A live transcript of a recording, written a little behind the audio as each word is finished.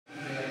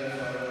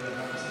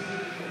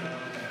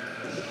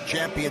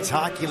Champions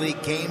Hockey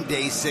League Game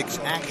Day 6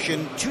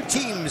 action. Two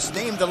teams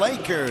named the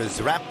Lakers.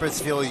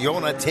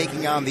 Rapperswil-Jona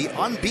taking on the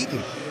unbeaten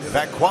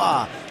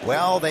Växjö.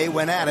 Well, they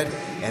went at it,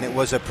 and it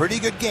was a pretty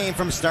good game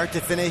from start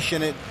to finish,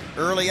 and it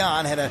early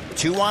on had a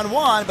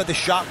 2-on-1, but the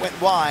shot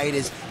went wide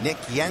as Nick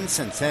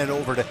Jensen sent it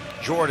over to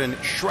Jordan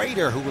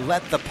Schrader, who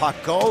let the puck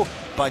go,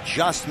 but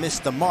just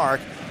missed the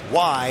mark.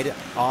 Wide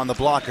on the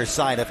blocker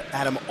side of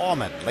Adam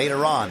Aumann.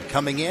 Later on,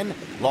 coming in,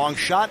 long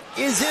shot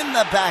is in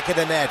the back of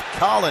the net.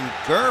 Colin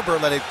Gerber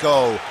let it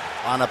go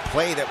on a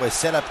play that was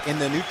set up in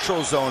the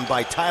neutral zone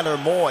by Tyler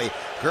Moy.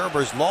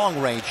 Gerber's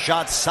long-range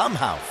shot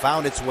somehow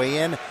found its way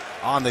in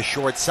on the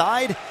short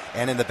side,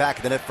 and in the back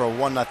of the net for a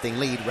 1-0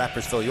 lead.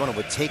 Rapperswil-Jona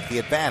would take the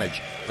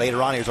advantage.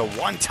 Later on, here's a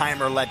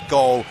one-timer let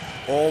go.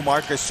 Oh,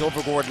 Marcus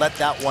Silvergård let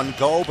that one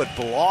go, but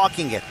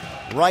blocking it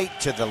right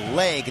to the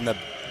leg in the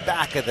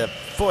back of the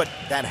foot.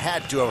 That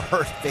had to have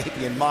hurt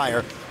Fabian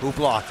Meyer, who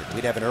blocked it.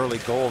 We'd have an early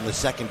goal in the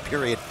second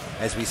period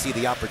as we see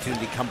the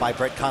opportunity come by.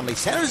 Brett Conley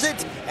centers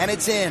it, and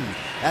it's in.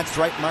 That's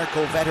right,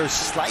 Marco Vetter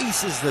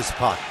slices this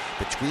puck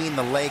between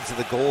the legs of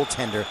the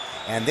goaltender,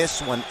 and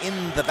this one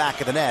in the back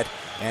of the net,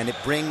 and it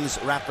brings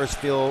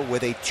Rapperswil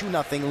with a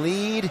 2-0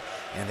 lead,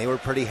 and they were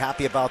pretty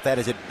happy about that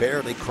as it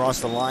barely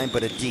crossed the line,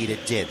 but indeed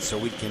it did. So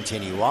we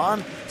continue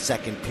on,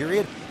 second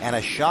period, and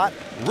a shot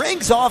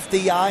rings off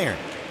the iron,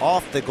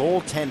 off the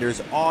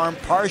goaltender's arm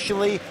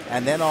partially,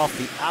 and then off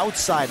the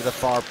outside of the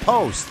far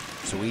post.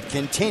 So we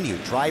continue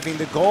driving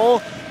the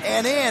goal,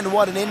 and in.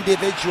 What an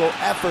individual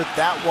effort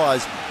that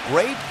was.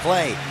 Great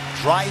play,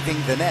 driving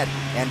the net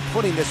and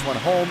putting this one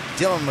home.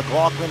 Dylan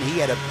McLaughlin, he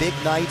had a big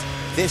night.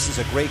 This is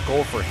a great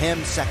goal for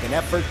him. Second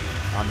effort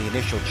on the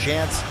initial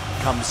chance.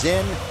 Comes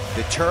in,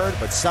 deterred,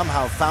 but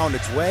somehow found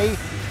its way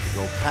to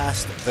go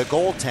past the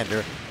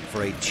goaltender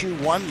for a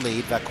 2-1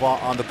 lead.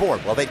 Växjö on the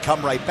board. Well, they'd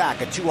come right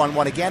back. A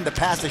 2-on-1 again. The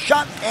pass, the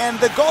shot, and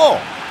the goal.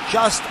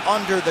 Just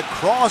under the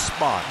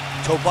crossbar.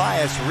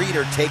 Tobias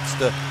Reeder takes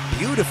the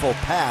beautiful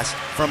pass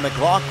from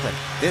McLaughlin.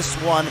 This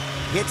one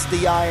hits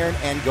the iron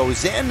and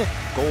goes in.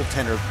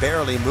 Goaltender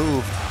barely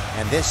moved,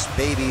 and this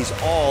baby's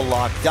all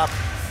locked up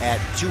at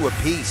 2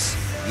 apiece.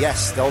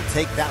 Yes, they'll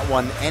take that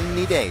one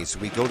any day. So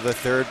we go to the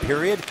third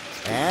period,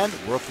 and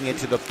working it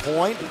to the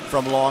point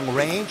from long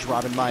range.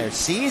 Robin Meyer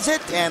sees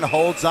it and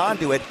holds on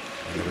to it.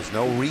 And there was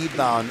no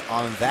rebound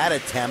on that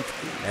attempt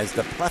as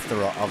the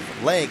plethora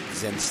of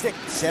legs and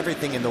sticks,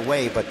 everything in the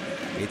way, but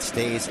it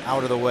stays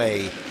out of the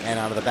way and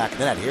out of the back of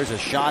the net. Here's a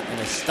shot and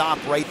a stop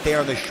right there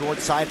on the short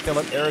side.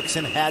 Philip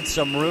Eriksson had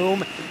some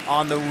room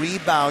on the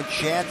rebound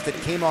chance that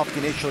came off the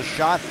initial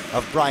shot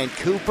of Brian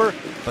Cooper,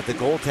 but the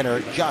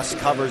goaltender just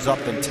covers up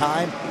in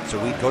time.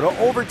 So we go to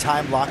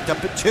overtime, locked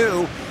up at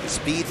 2.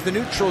 Speeds the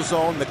neutral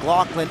zone.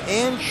 McLaughlin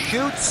in,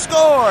 shoots,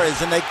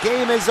 scores, and the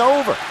game is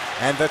over.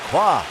 And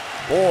Växjö,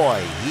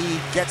 boy, he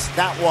gets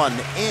that one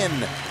in.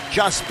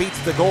 Just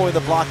beats the goalie of the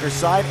blocker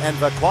side, and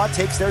Växjö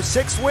takes their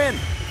 6th win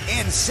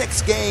in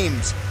 6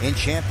 games in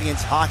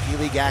Champions Hockey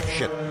League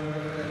action.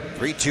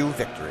 3-2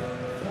 victory.